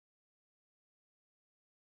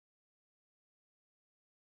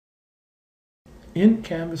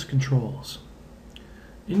In-canvas controls.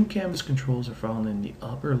 In-canvas controls are found in the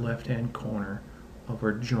upper left-hand corner of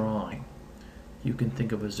our drawing. You can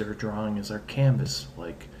think of as our drawing as our canvas,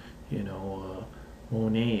 like,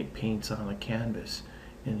 Monet paints on a canvas.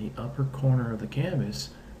 In the upper corner of the canvas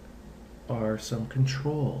are some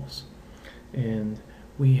controls. And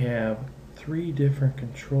we have three different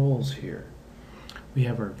controls here. We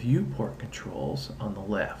have our viewport controls on the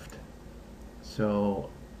left. So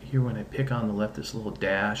here when I pick on the left, this little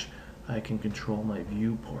dash, I can control my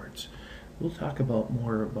viewports. We'll talk about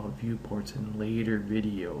more about viewports in later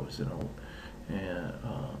videos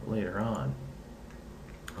later on.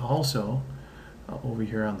 Also, over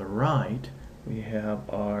here on the right, we have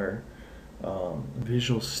our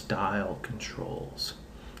visual style controls.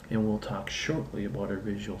 And we'll talk shortly about our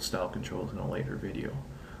visual style controls in a later video.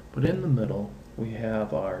 But in the middle, we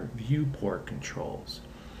have our viewport controls.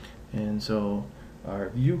 And so our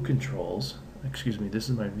view controls, this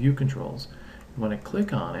is my view controls. When I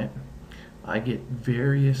click on it, I get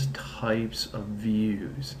various types of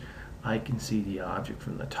views. I can see the object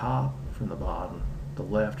from the top, from the bottom, the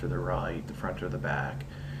left or the right, the front or the back,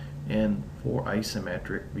 and 4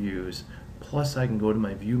 isometric views. Plus I can go to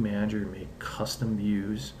my view manager and make custom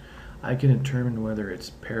views. I can determine whether it's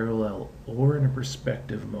parallel or in a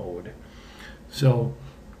perspective mode. So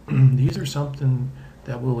these are something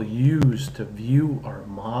that we'll use to view our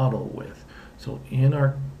model with. So in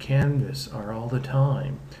our canvas all the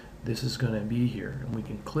time, this is going to be here. And we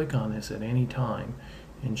can click on this at any time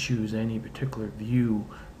and choose any particular view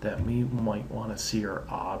that we might want to see our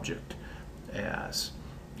object as.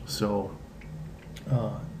 So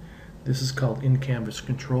this is called in-canvas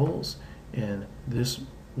controls, and this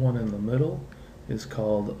one in the middle is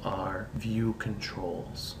called our view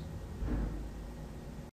controls.